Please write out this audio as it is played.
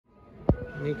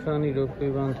մի քանի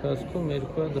րոպեվա ընթացքում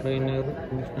երկու հատ ռեյներ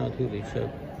միջնաթյուր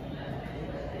իջավ,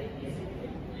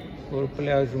 որ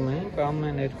պլյաժում էինք,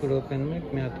 ամեն 2 րոպեն մեկ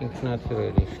մի հատ ինքնաթյուր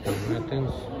էր իջնում, մի հատ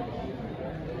էնց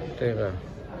տեղը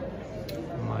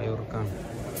Մայորկան։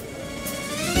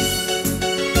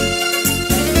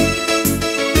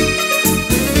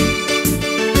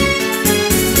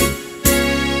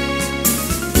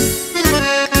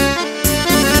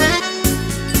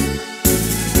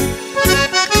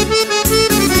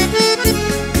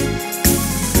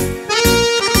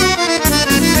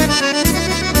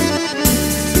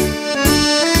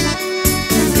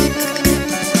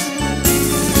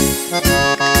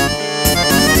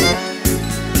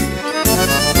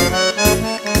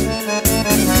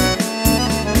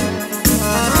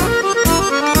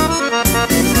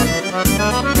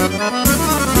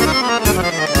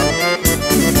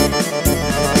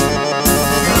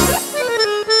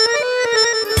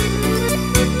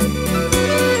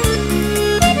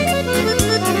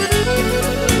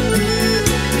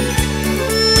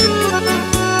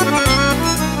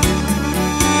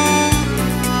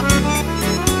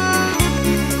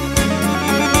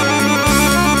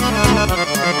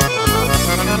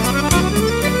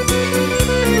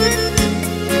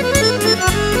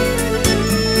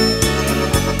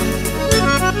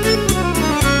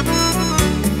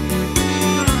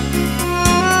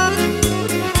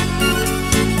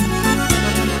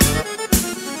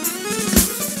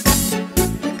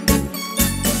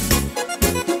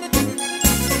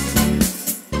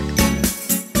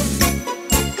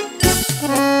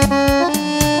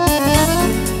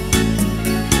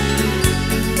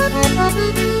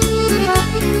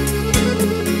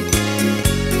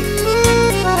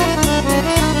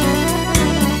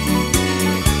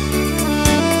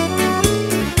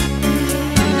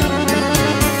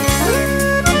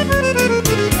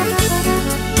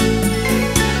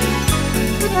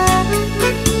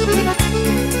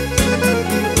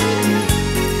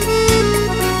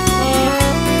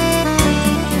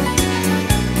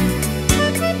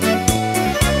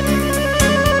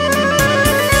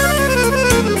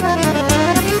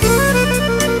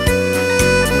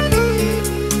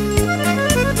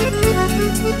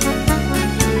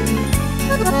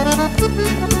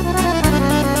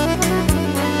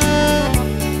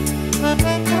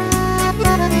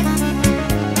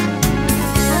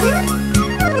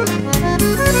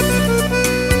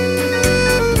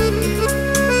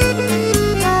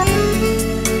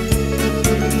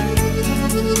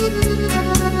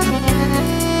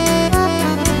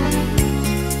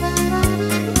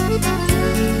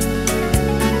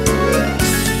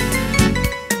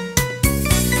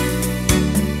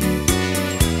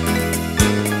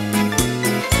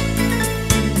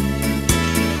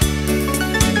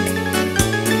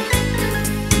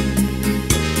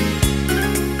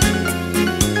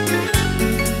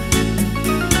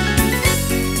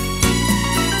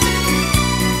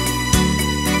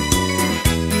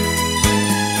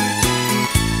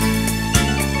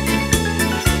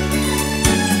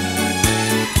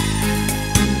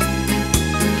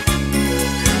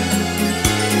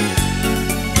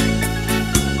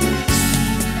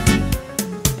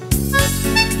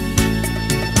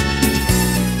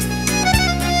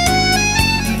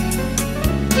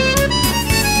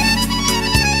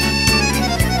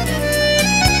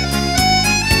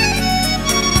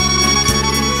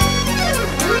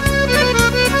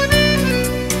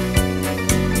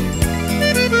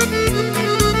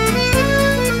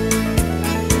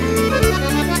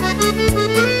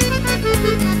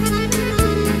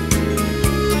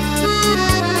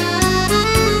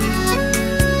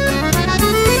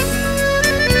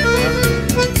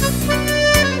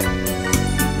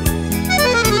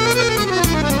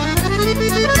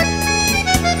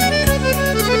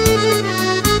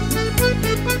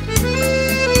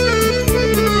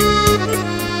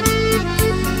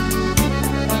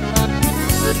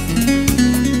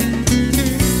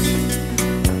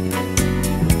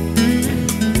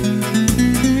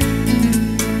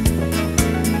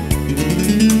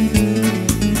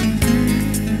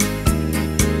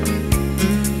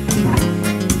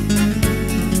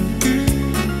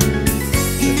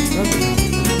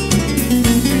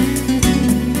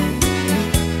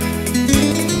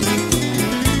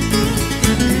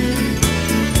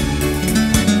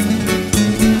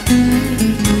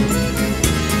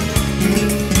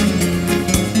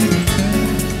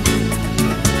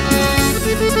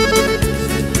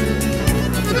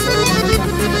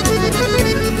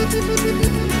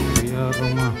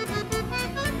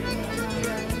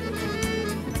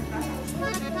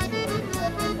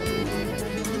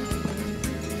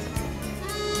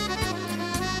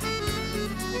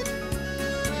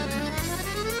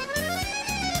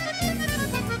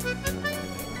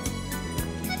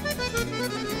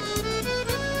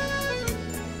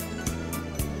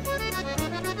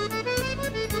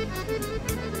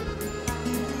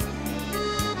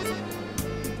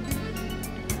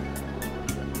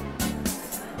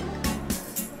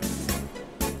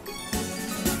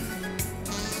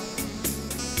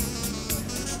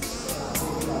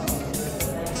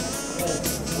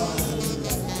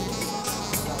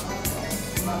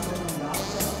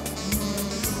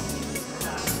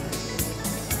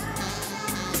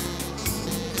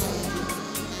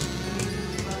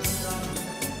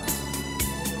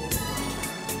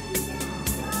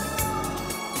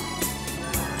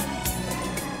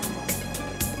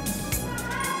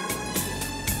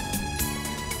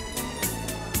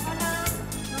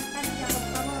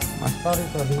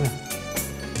 Mascarita todavía.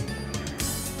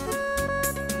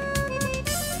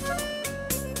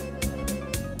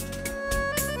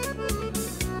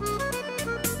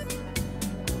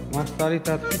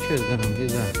 Mascarita fiches de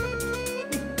vida.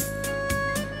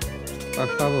 Por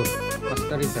favor,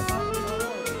 mascarita.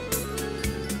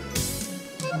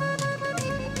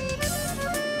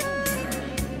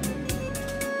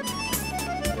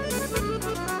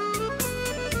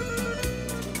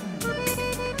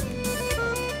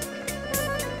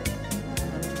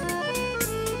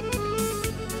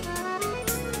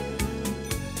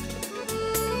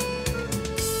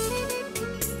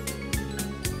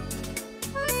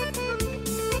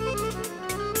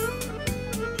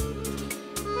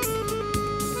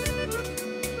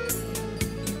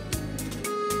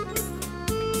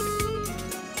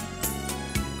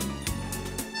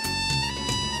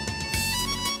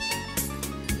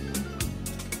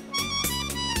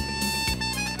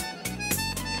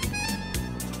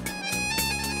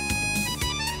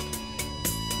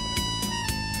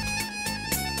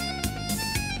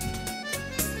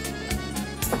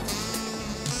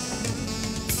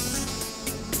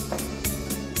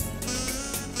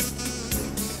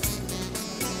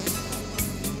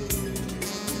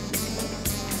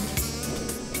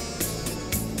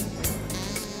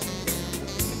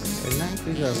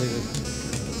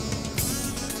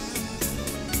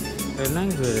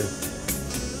 Elang verir.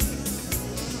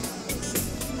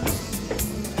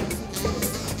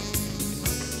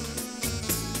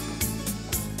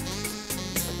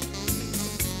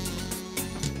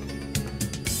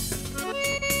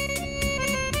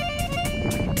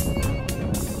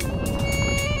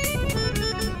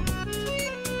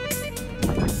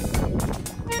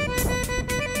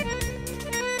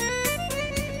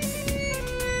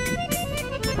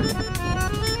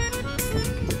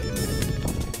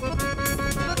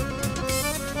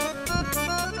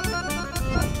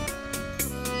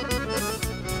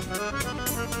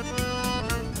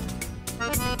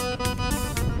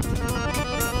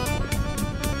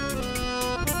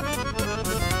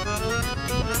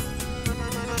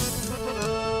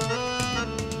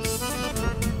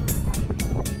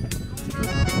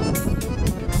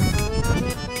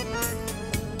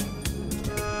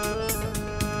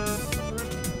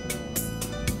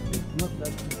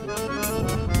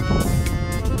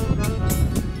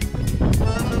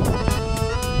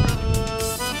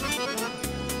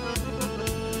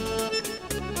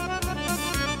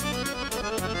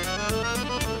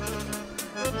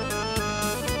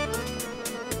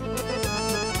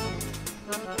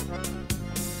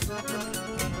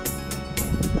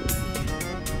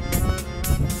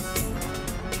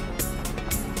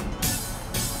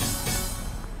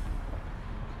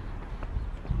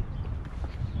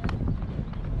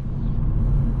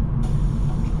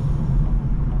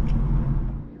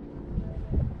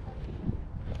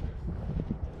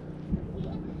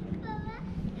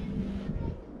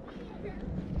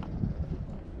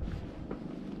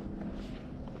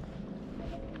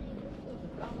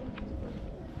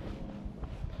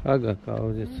 Aga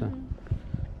kaudzեցա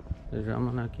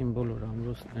ժամանակին բոլոր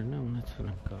ամրոցներն ունեցել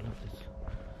են կալատից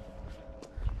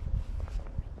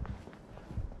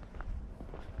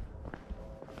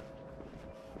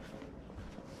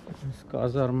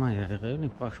կազարմա է եղել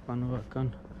պաշտպանողական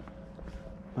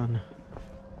բանը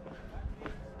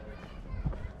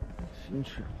ինչ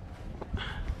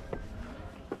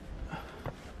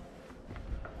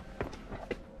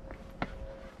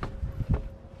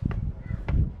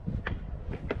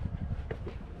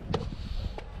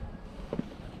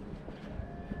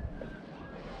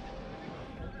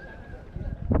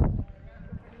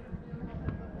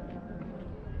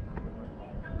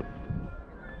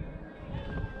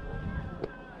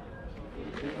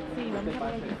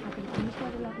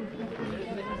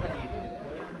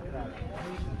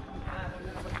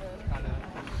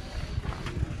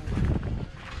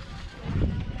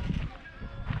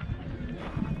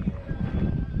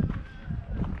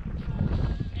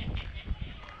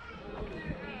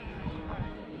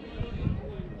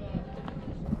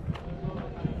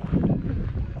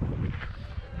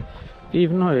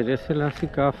Pivno je, ese la si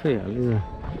café, allora.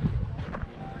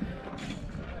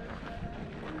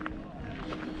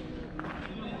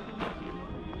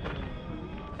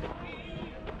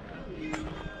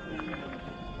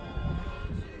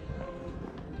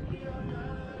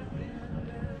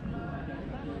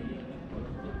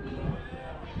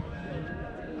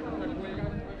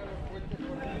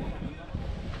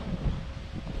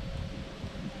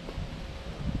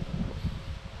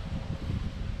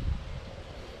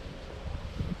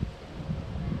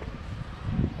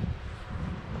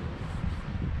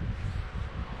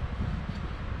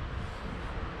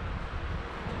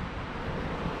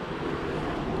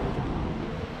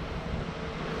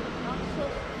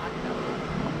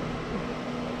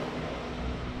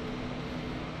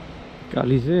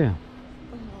 Գալիս է։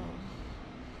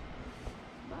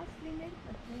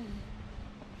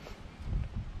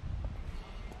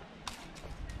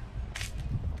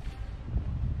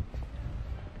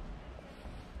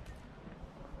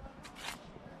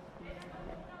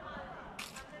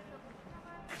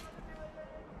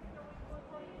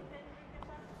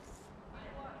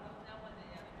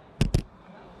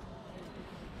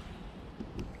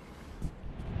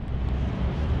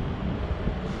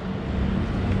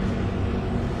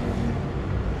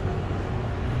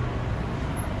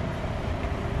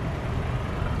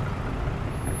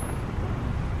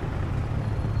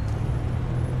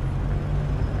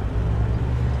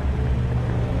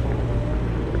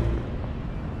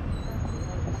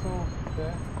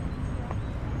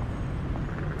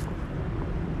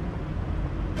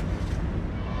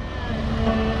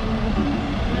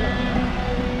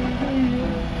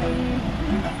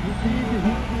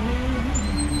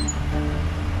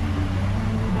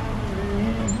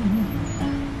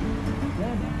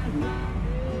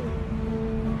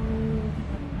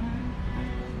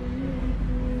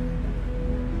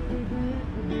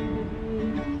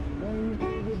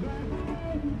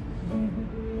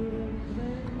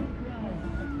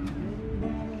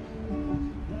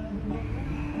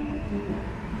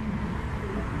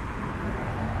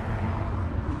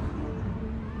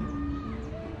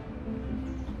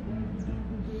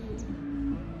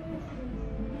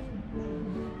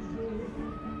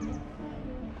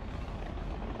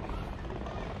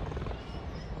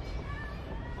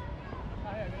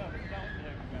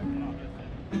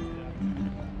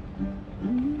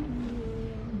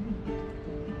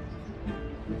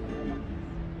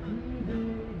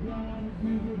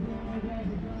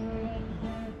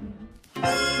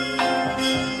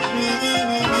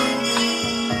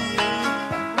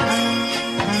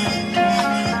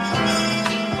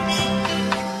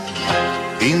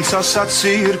 Ինձ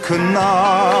ասացիր քնա,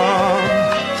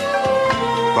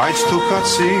 բայց դու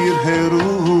կացիր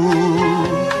հերու,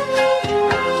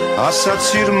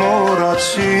 ասացիր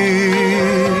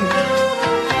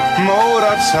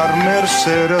մորացար մեր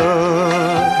սերը,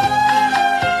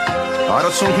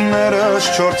 արցունքներս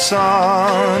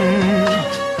չորցան,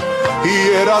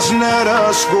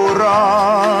 երազներս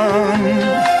գորան,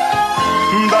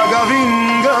 դագավին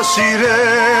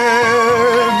գասիրեմ,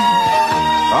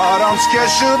 Aranց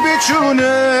քեզ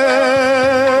շփիչունեմ,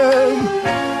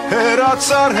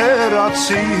 հերացար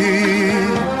հերացի,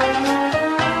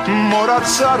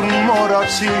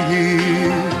 մորացի,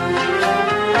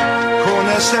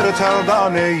 քոնե սերտալ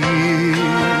դանեի,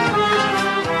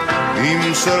 իմ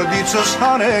սրդիցս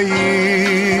հանեի,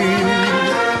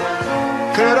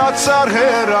 հերացար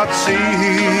հերացի,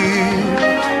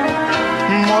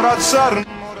 մորացի,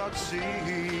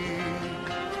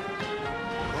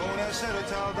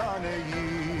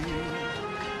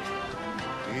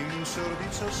 Im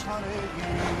sordizos hanegi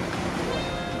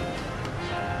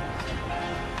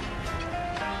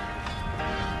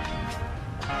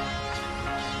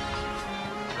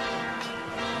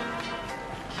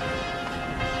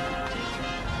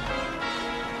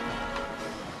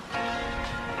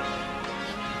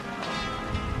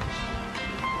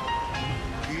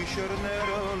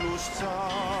Gişernero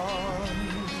lustan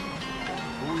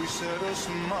Uiseros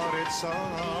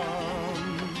maretsan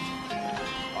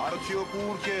Արդյոք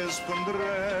ուր կեզ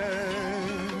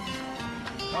պնդրեմ,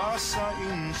 ասա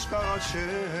ինձ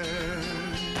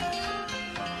կաղաչեմ,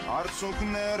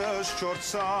 արցունքներս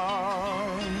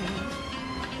չորցան,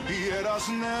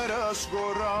 երազներս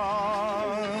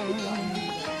գորան,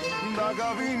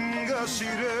 դագավին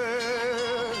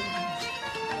գասիրեմ,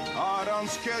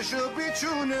 առանց քեզ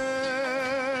շփիչունեմ,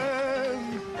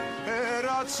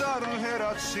 հերացար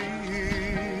հերացի,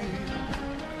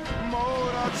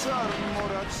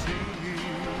 մորացի,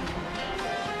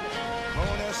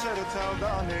 քոնե սերտալ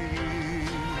դանեի,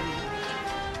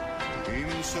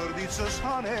 իմ սրդիցս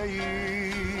հանեի,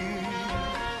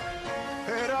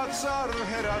 հերացար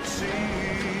հերացի,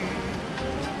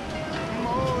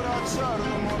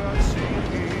 մորացի,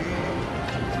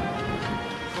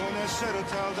 քոնե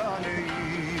սերտալ դանեի,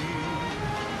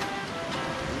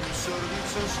 իմ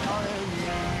սրդիցս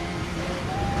հանեի,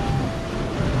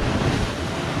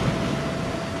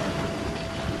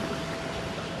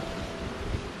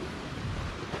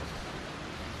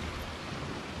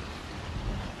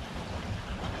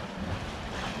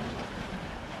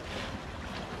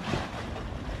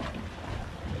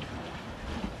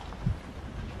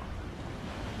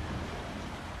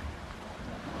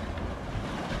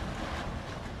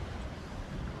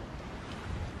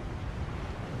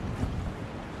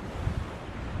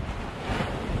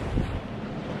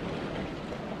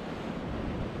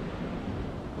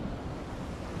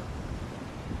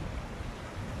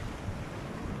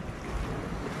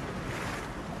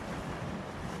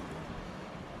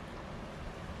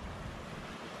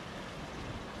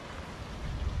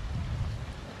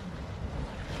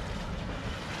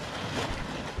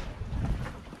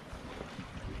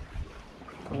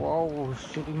 Վաու,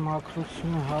 ջրի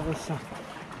մաքրությունը հավեսա։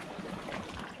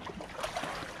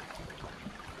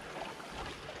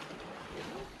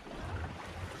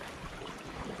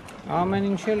 Ամեն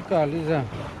ինչ էլ կա, Լիզա։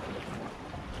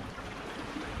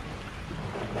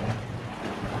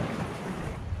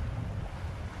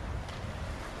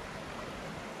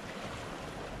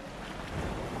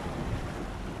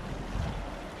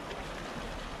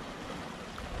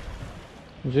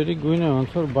 Ջրի գույնը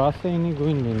ոնց որ բասեյնի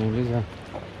գույն լինի, Լիզա։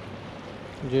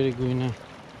 Ջրի գույնը։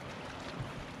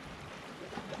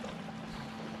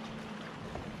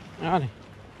 Արի։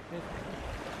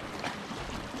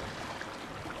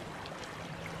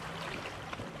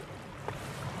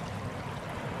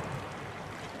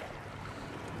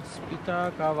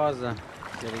 Սպիտակ ավազը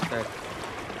ջրի տակ։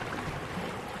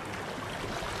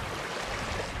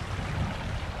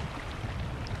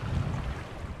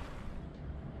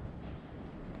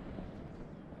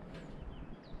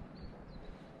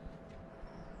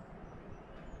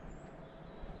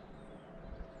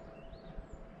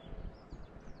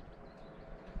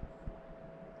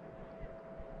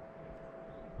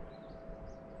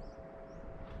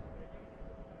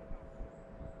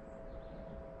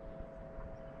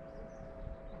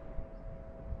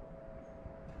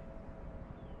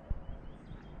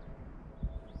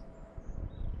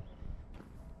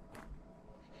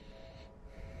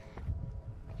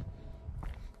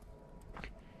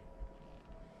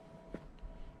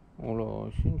 Ola,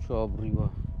 ինչ ապրիվա։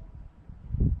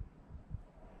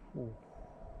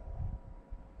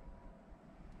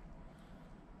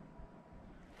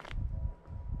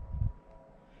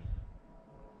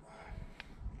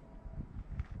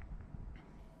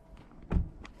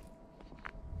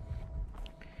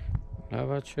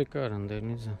 Լավա չկար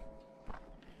ընդերնիզը։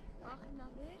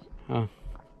 Հա։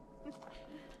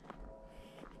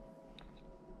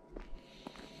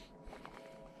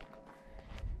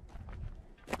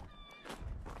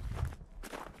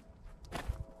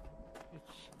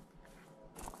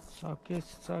 Ցակեց,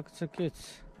 ցակցկեց։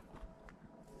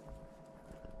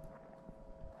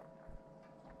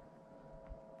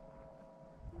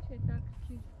 Ինչ է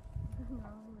տակցիր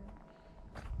գնալու է։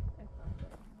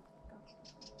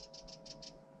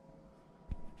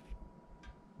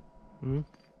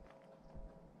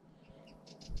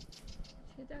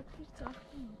 Չէ տակցիր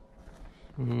ծախվում։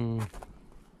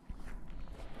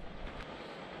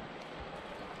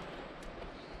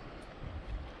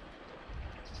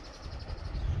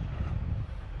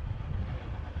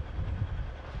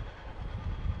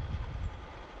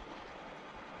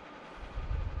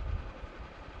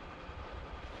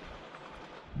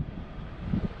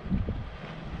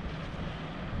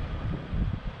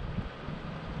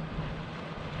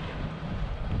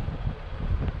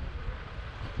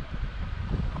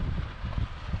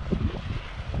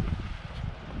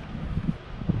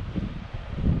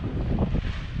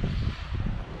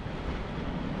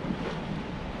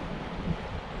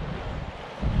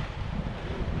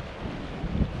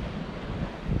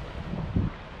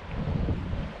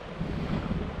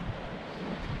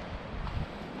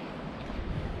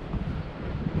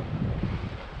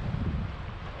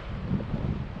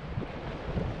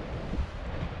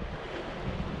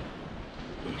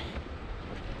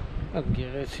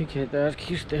 Գեղեցիկ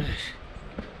հետաքրքիր տեղ էր։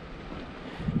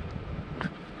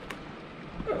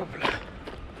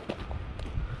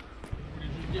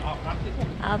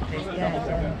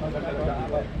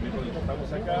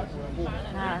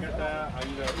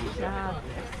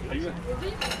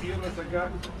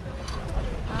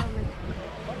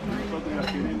 Nosotros las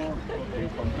queremos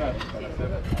encontrar para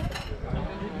hacer.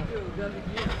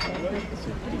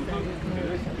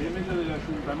 Es medio del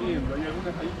ayuntamiento, hay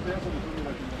algunas, hay un pedazo que son del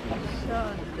ayuntamiento.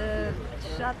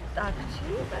 Շատ տակ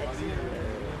չի, բայց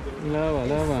Լավա,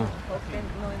 լավա։ հոկենք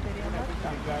նոյների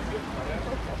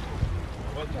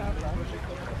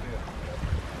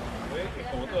Es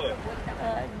como todo.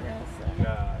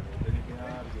 Claro, tenés que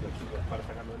dar que los chicos para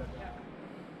sacarlo de la casa.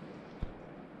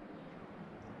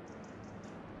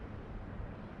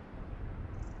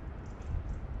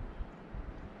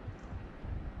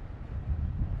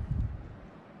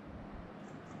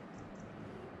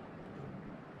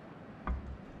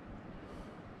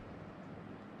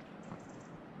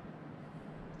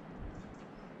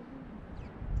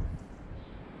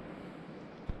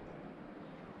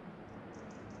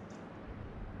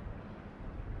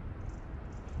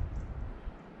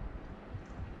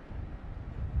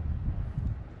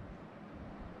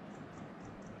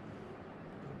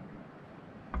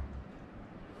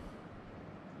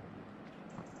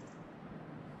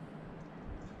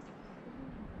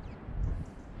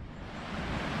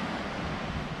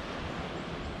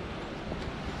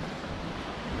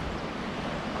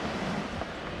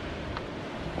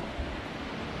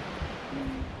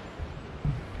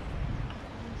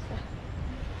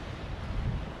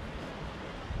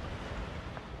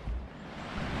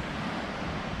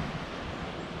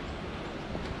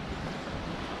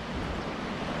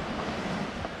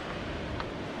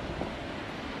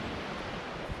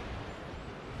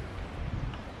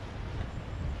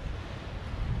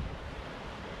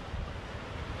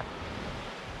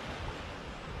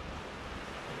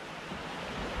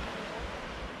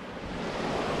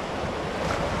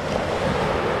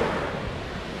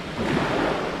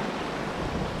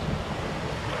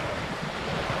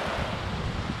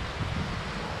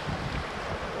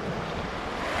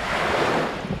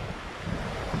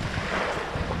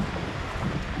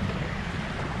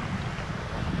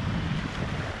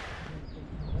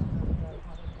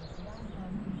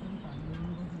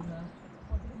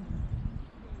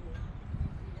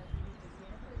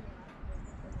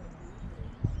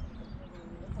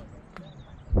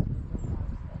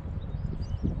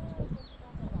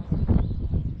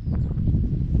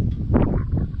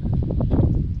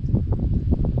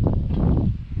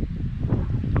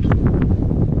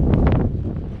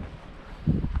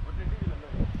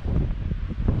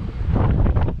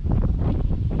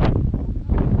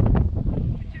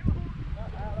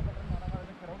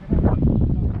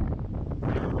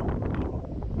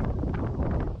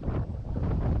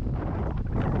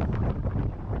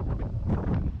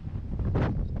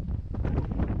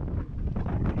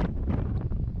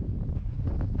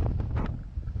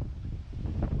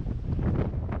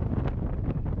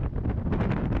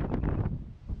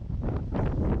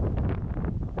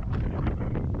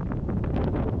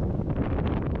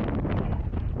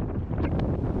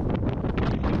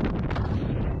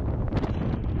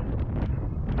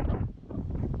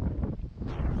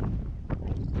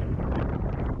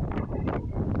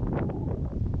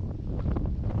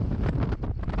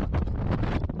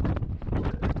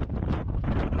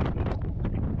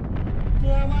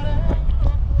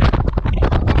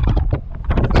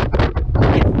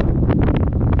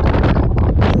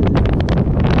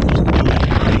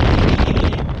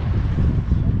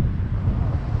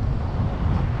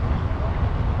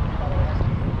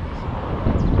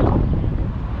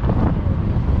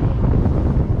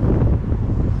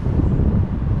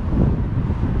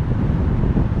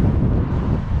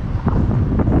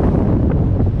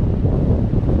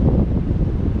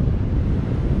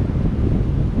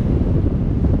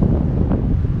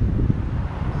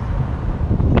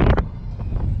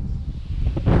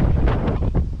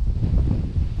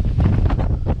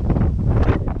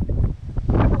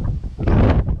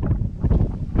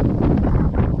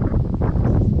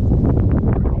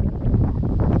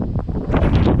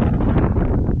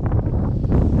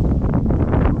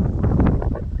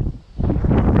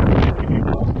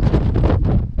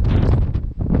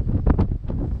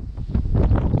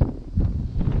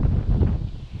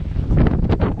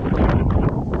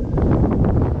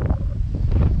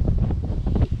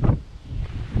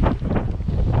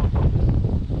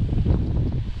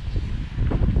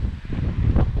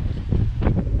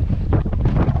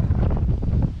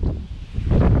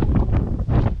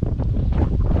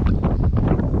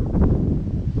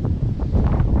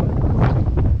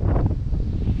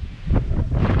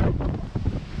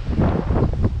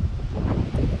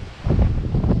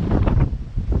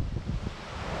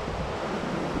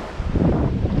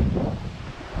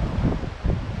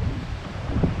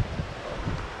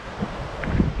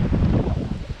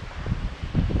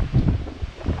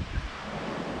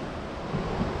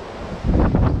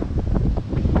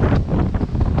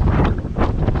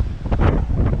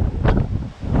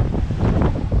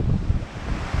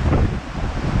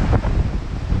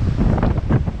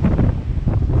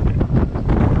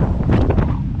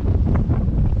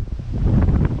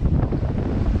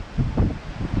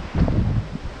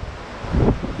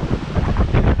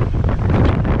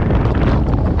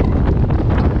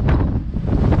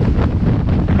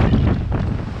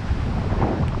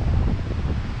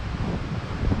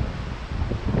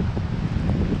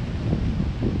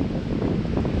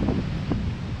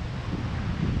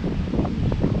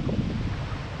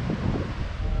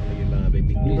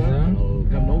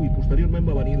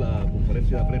 finalment va venir la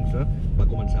conferència de premsa, va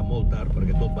començar molt tard,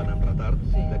 perquè tot va anar en retard,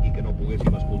 d'aquí que no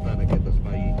poguéssim escoltar en aquest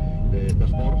espai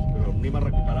d'esports, però anem a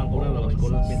recuperar alguna de les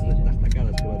coses més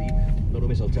destacades que va dir, no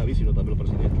només el Xavi, sinó també el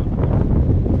president Joan.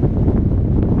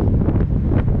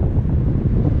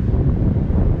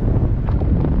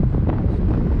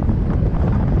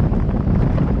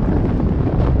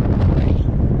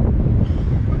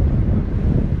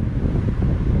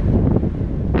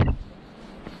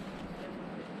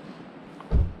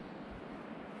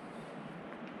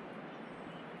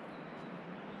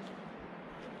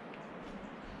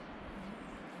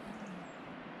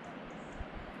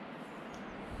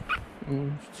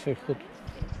 چه خود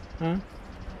ها؟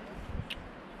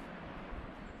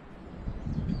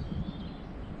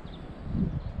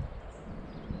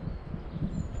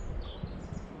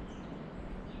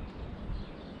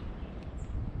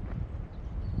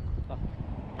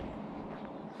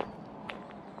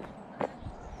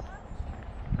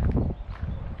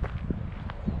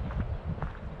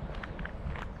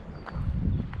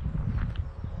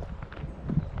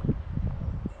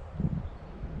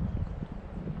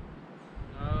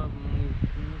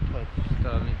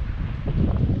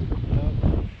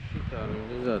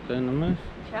 Zaten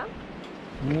چه؟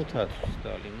 موت هست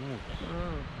دالی موت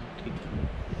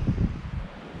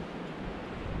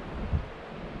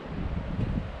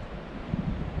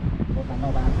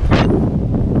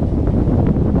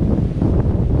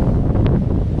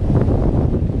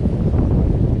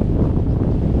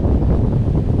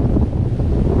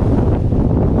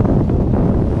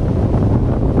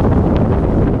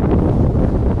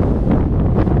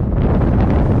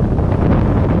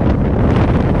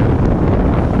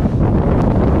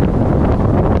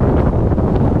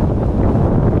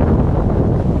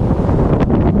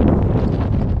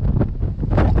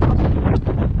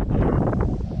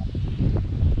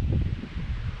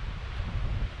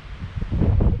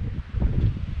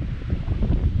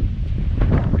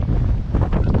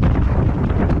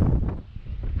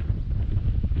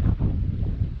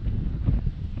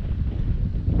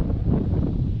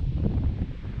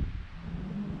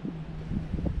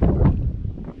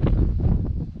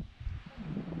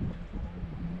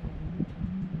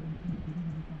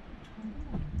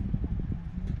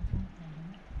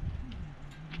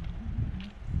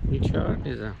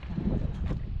Güzel.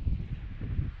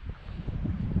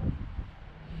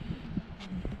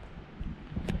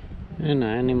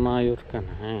 Enää Majorquen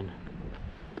hänä.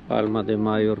 Palma de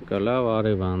Majorque'la var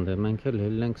bande. Men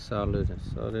kellelenk sağlığı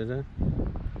sarıra.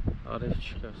 Arif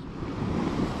çıkar.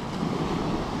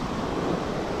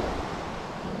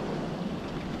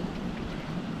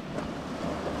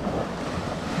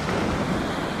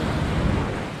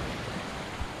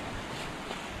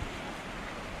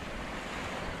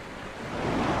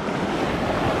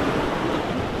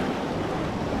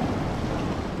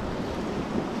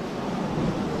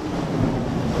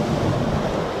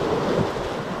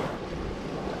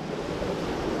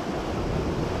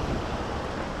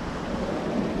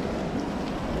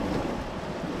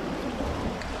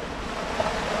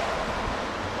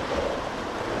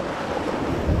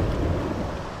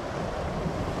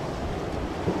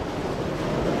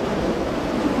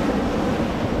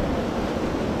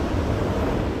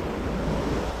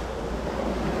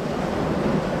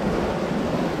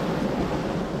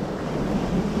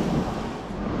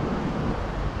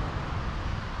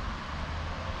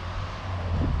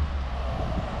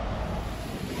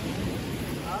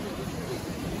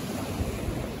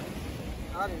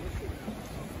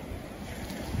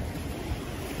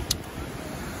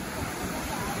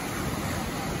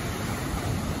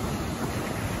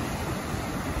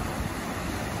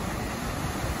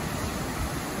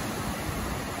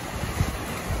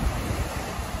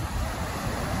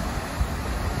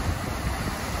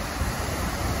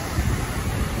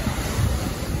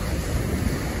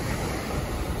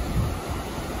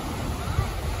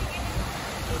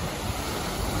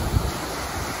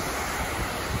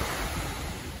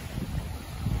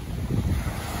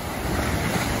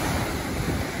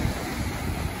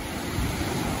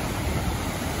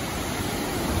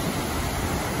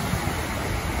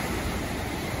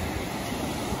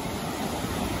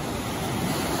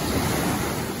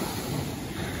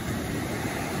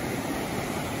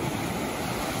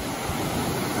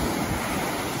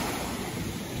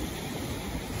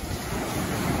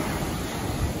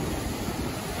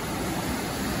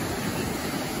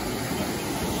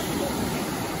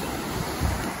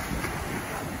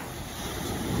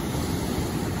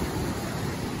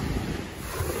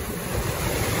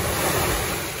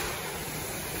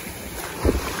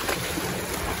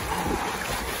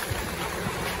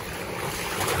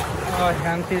 Ay,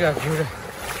 Antira, jure.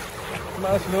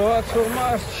 Maslowa zur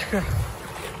Maschke.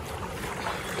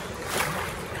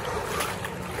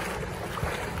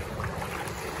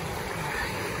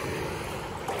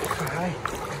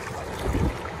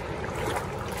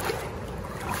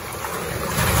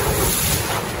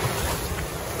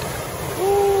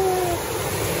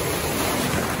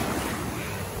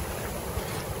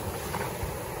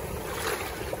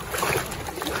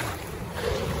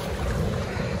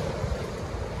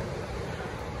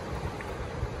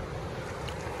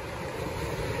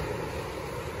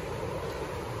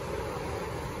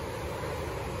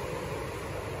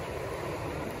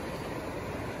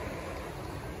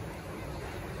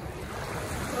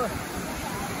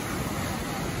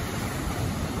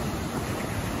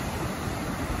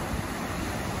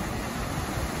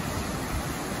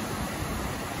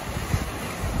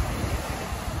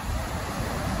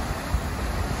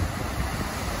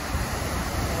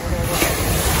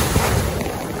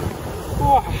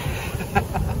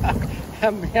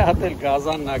 Միատել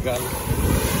գազանն ա գալի։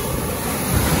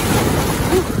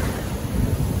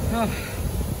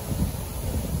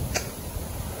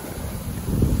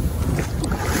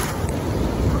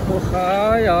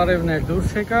 Ոխայ, արևն էլ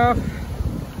դուրս եկավ։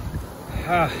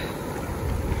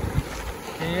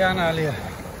 Հիանալի է։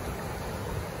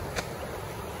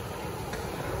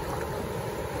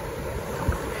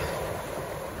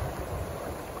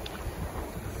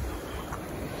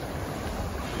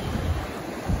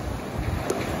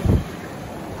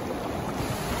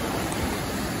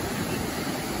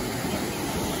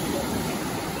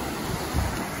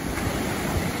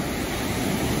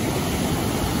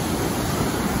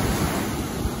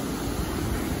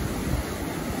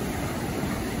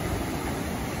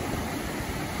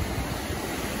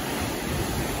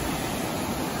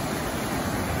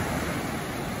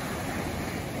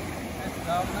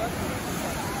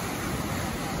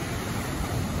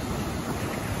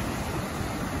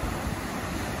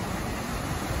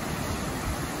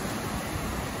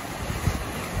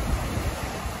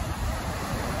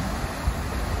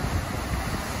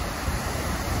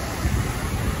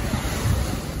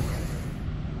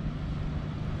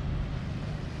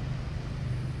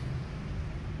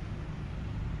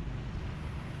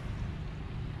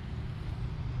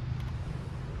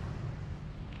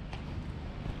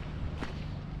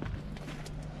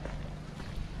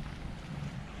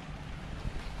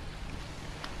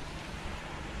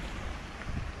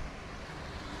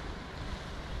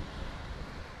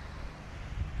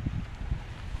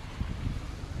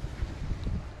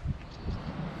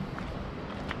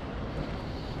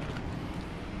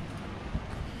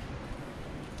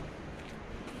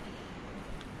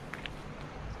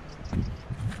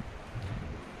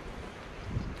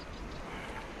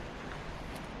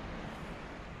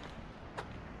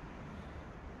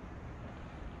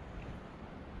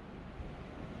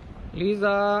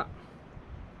 Lisa.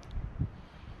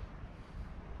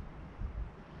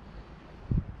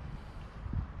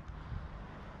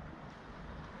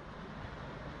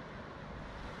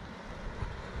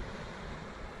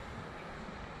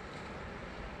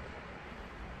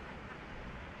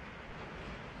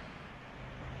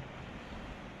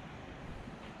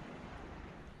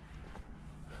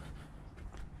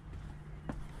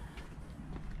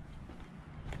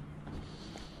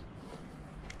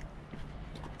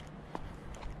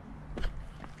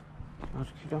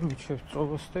 Արքիրա միջև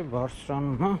ծովստ է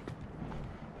բարձրանում, հա,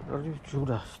 լրիվ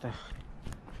ջուր է ստեղ։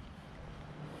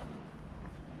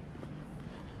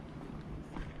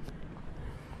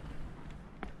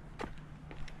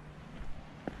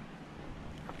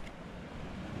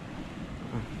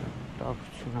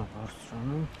 Տաքություն է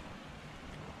բարձրանում։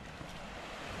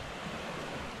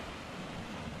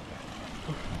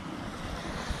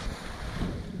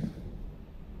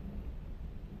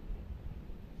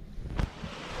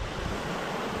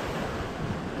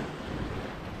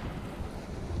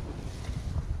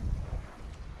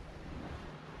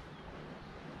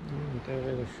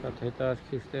 Տեղերը շատ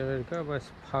հետաքրքիր տեղեր կա, բայց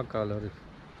փակ ա լրիվ։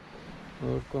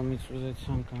 Որ կողմից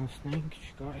ուզեցանք անցնենք,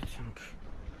 չկարեցանք։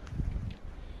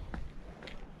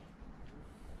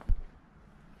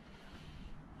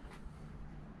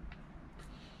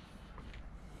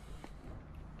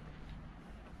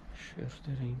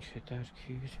 Շերտերը ինչ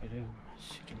հետաքրքիր երևում է,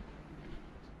 սիրում։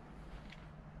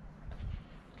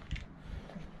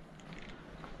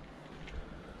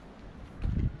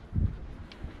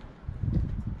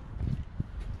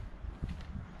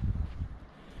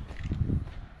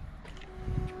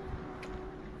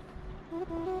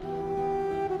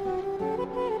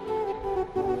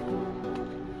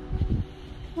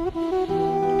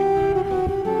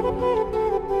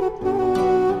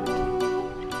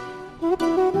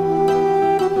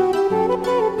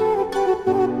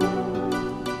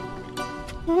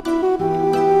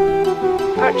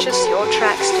 Purchase your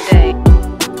tracks today.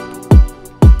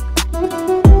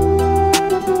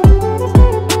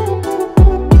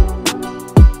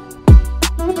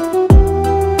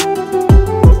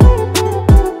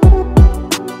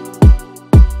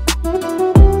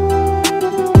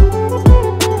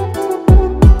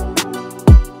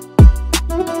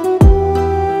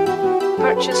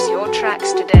 Purchase your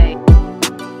tracks today.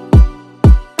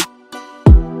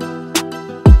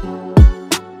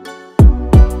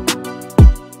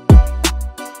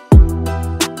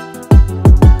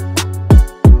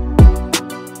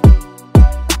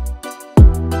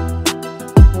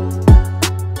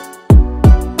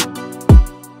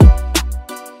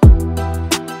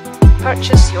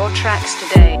 Purchase your tracks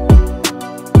today.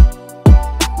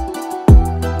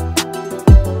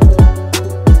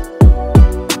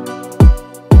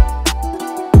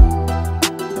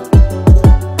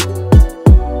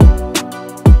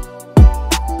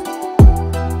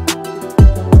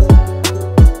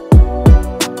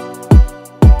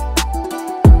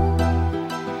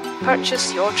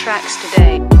 Purchase your tracks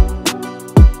today.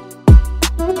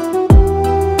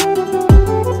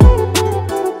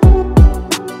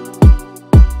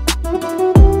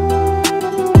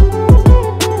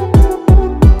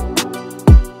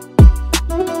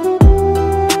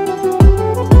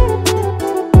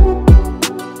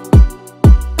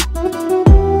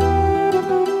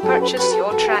 Purchase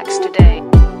your tracks today.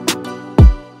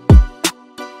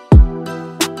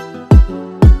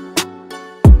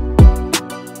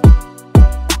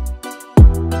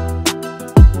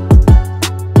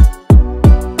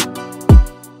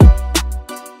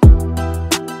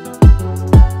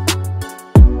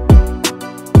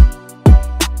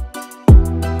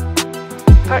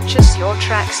 Purchase your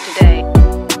tracks today.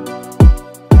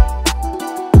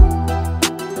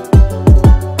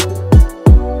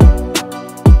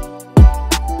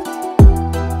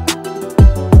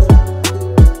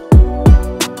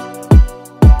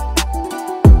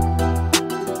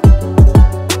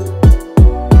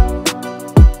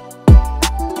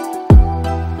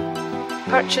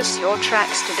 Purchase your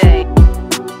tracks today.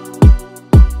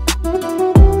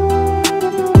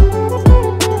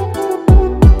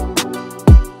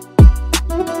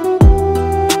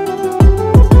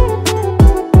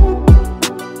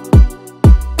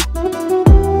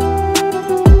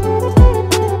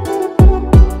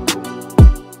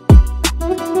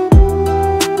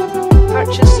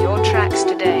 Purchase your tracks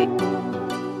today.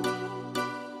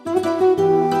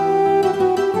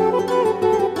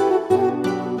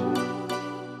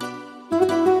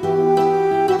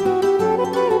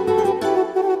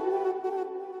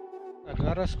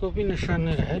 गारसको भी निशान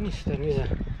है नि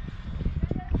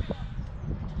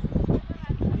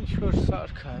छोट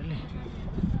सार खाली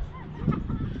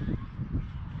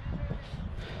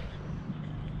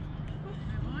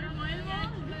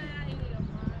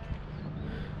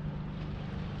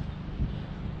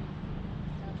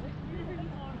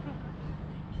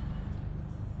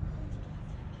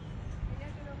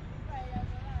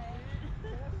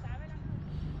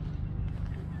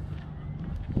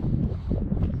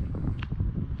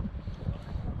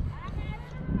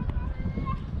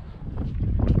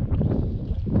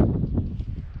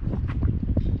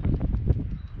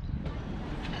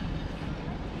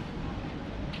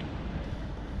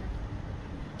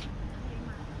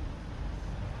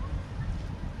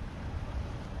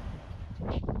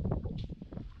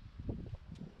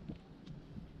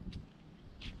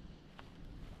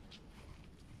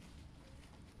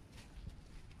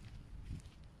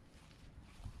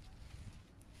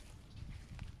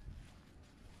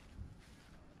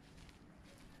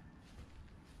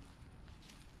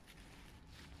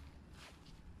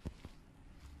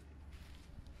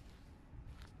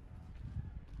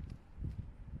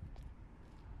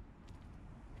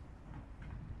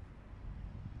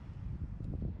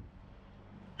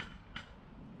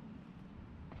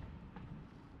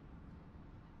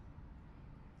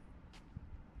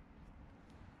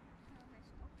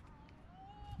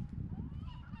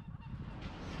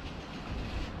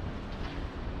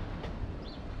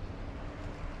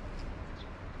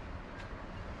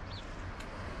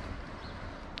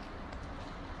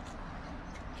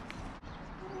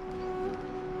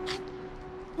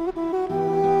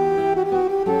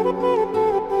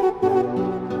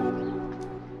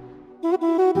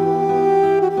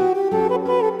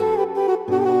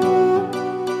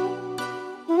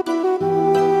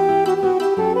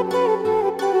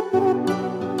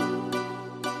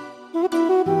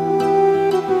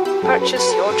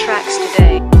Purchase your tracks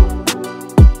today.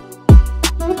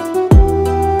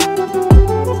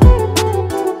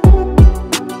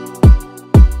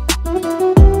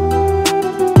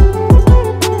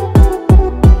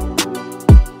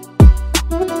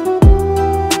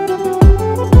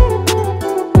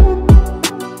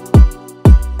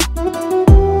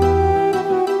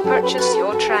 Purchase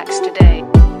your tracks today.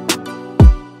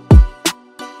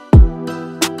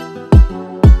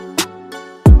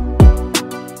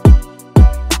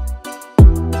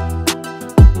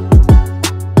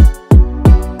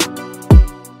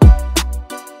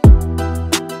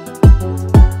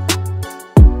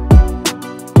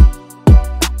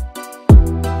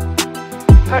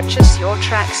 Purchase your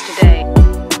tracks today.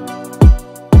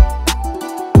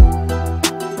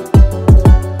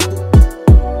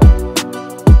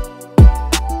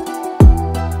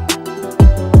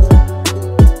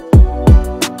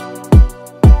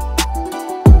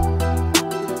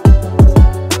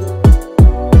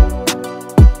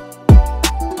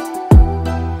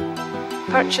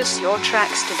 Purchase your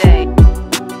tracks today.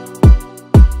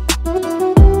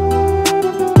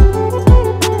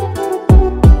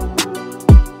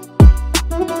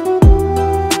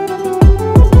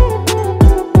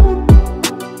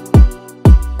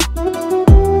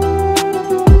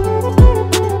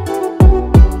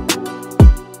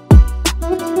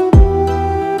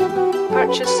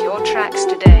 Purchase your tracks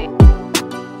today.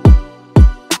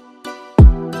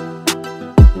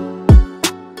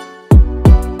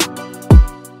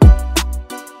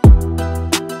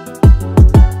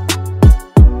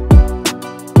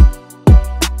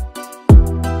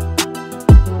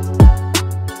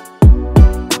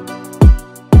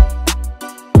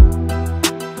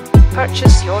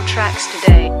 Purchase your tracks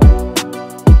today.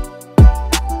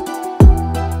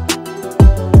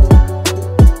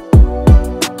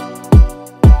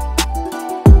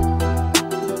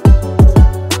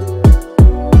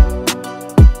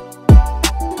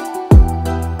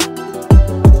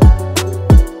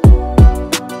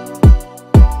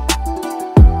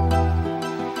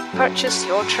 Purchase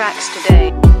your tracks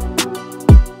today.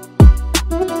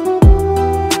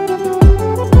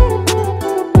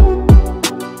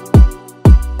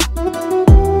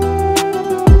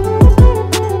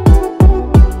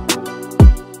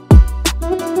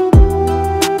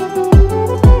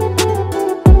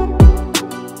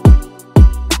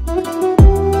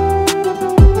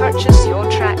 Purchase your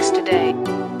tracks today.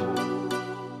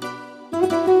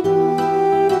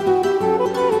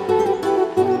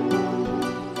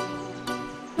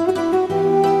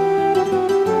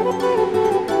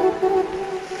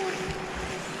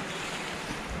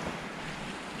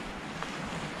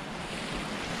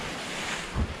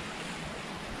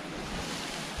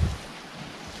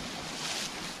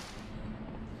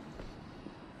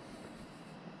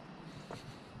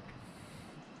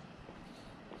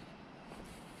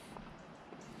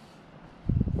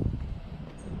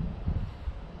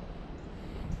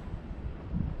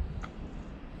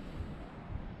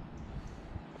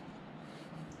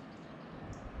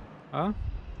 Ha?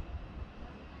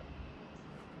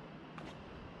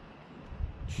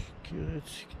 Şikayet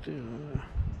çıktı ya.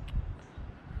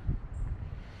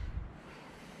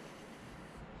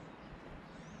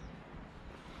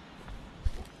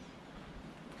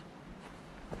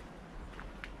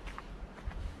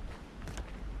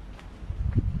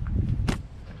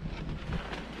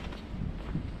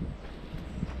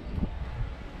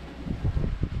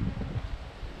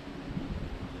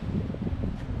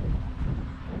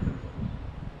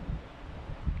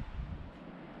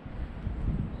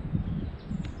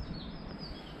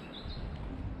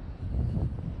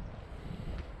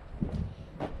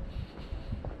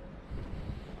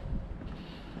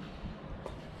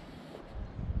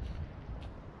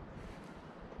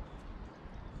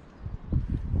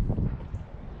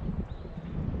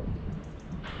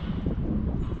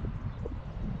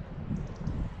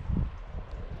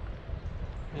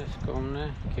 Skomne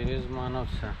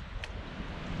Gerizmanovsa.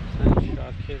 Sen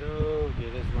Shakiro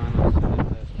Gerizmanovsa.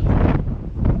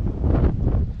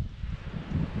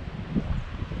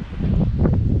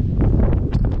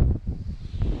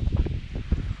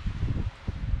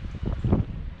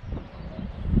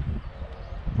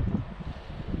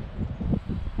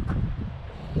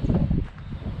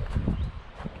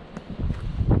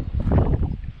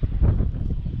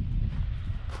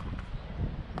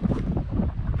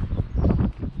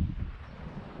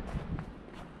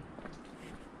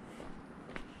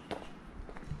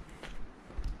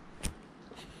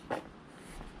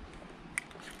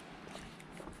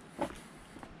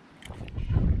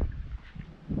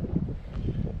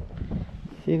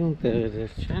 Sigur te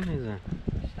vedeți ce Liza?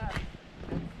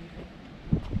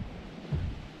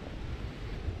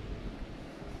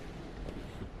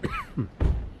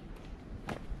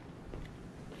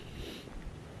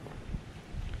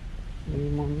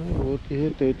 Limonne होती है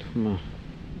तेज में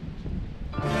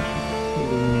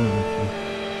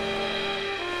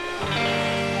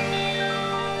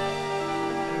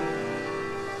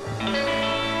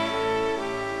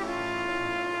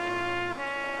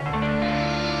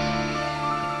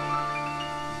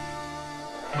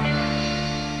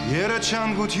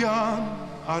Երջանկության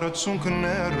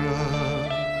արցունքները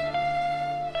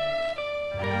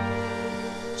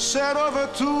Սերովը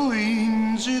դու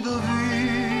ինձ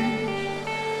դվիր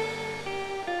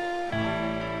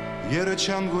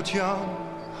Երջանկության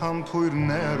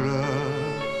համբույրները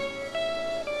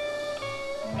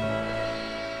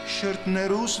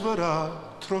Շերտներուս վրա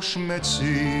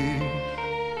թրոշմեցիր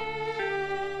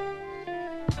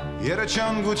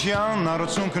Երջանկության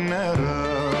արցունքները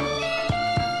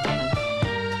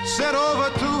Սերովը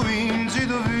դու ինձ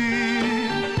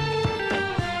դվիր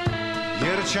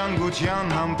Երջանկության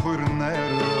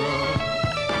համբույրները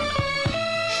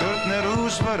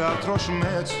Շերտներուս վրա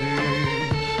թրոշմեցիր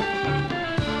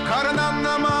Քարնան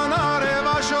նման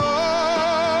արևաշոր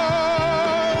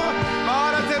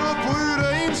Բարաթերու փույրը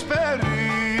ինձ պերի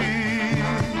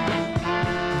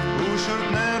Ու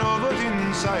շերտներով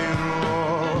ինձ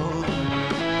այրով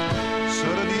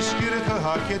Սրդիս գիրքը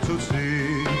հագեցուցի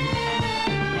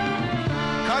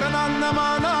Քարնան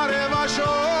նման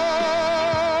արևաշոր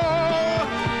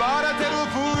Բարաթերու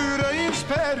փույրը ինձ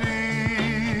պերի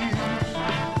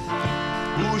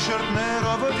Ու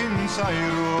շերտներով ինձ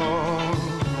այրով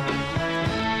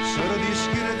Սրդիս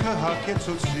գիրքը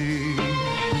հագեցուցի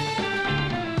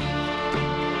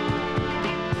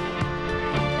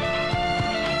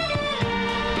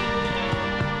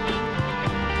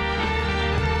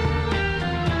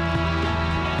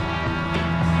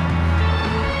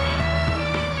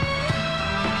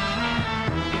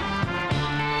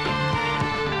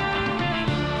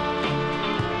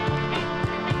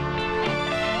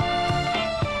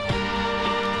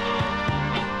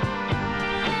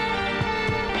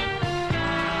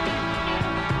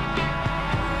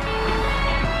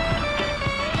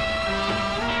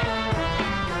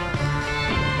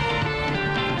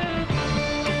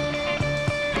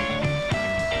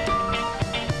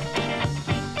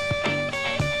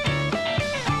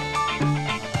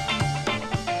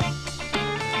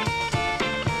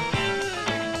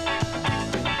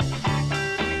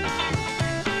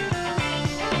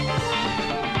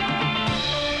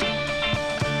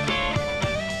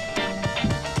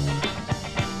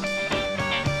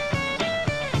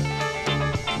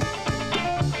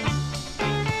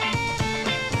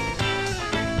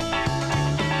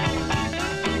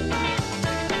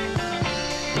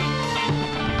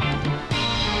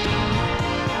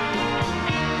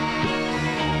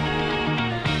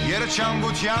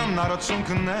Երջանկության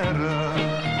արցունքները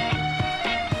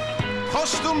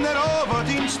Խոստումներով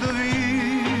ինձ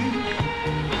տվիր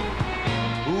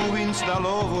Ու ինձ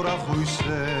տալով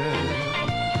ուրախույսեր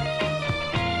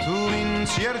Դու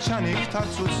ինձ երջանիկ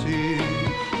դարձուցիր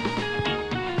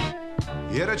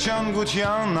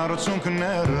Երջանկության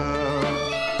արցունքները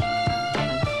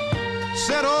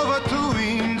Սերով դու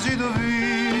ինձ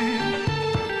տվիր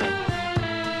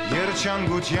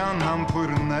Երջանկության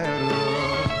համբույրները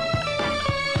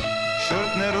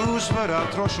Շերտներուս վրա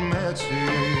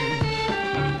թրոշմեցիր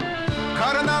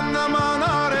Քարնան նման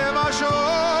արևաշոր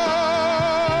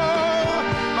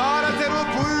Բարաթերու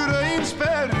փույրը ինձ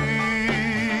պերի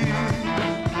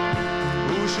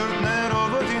Ու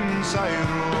շերտներով ինձ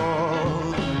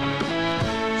այրով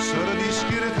Սրդիս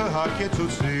գիրքը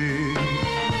հագեցուցի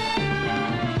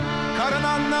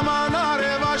Քարնան նման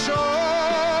արևաշոր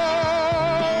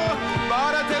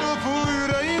Բարաթերու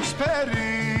փույրը ինձ պերի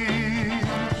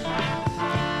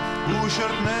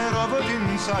Շերտներով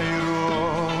ինձ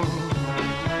այրով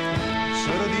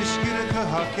Սրդիս գիրքը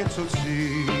հագեցուցի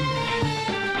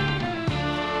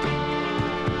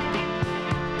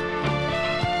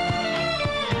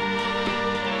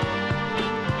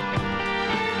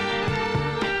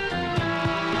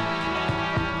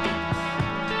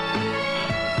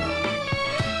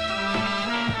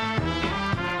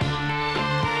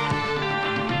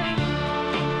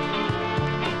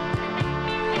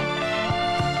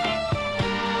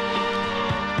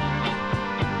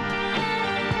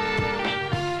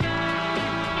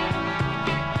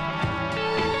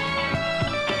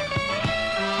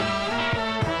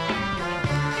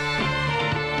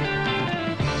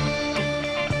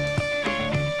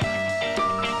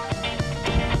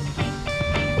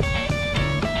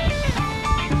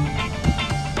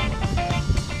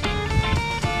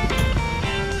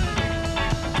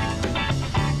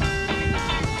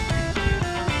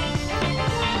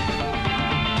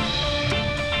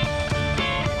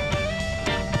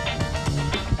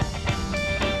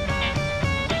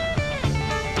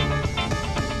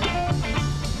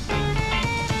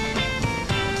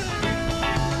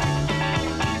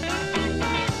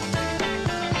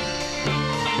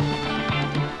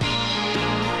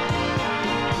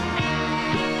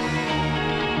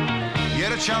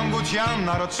Երջանկության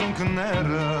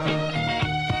արցունքները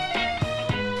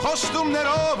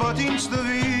Costumerovat ints de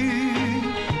vi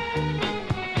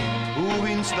U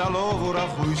vins da lovora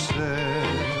fuiste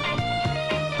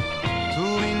Tu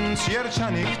vins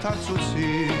iercianic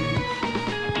tarzuzi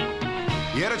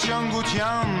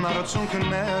Ierciangutian arzun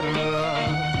knerva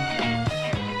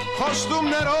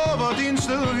Costumerovat ints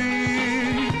de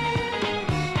vi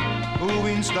U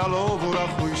vins da lovora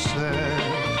fuiste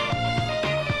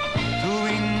Tu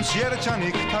vins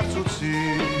iercianic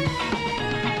tarzuzi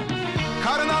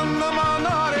Karnanlı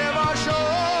manare başo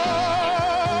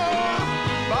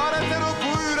Baretero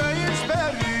kuyre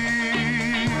isperi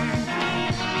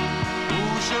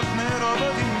Uşet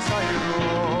nerovadim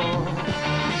sayro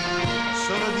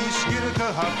Sırı diskir ke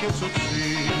hakke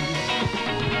tutsi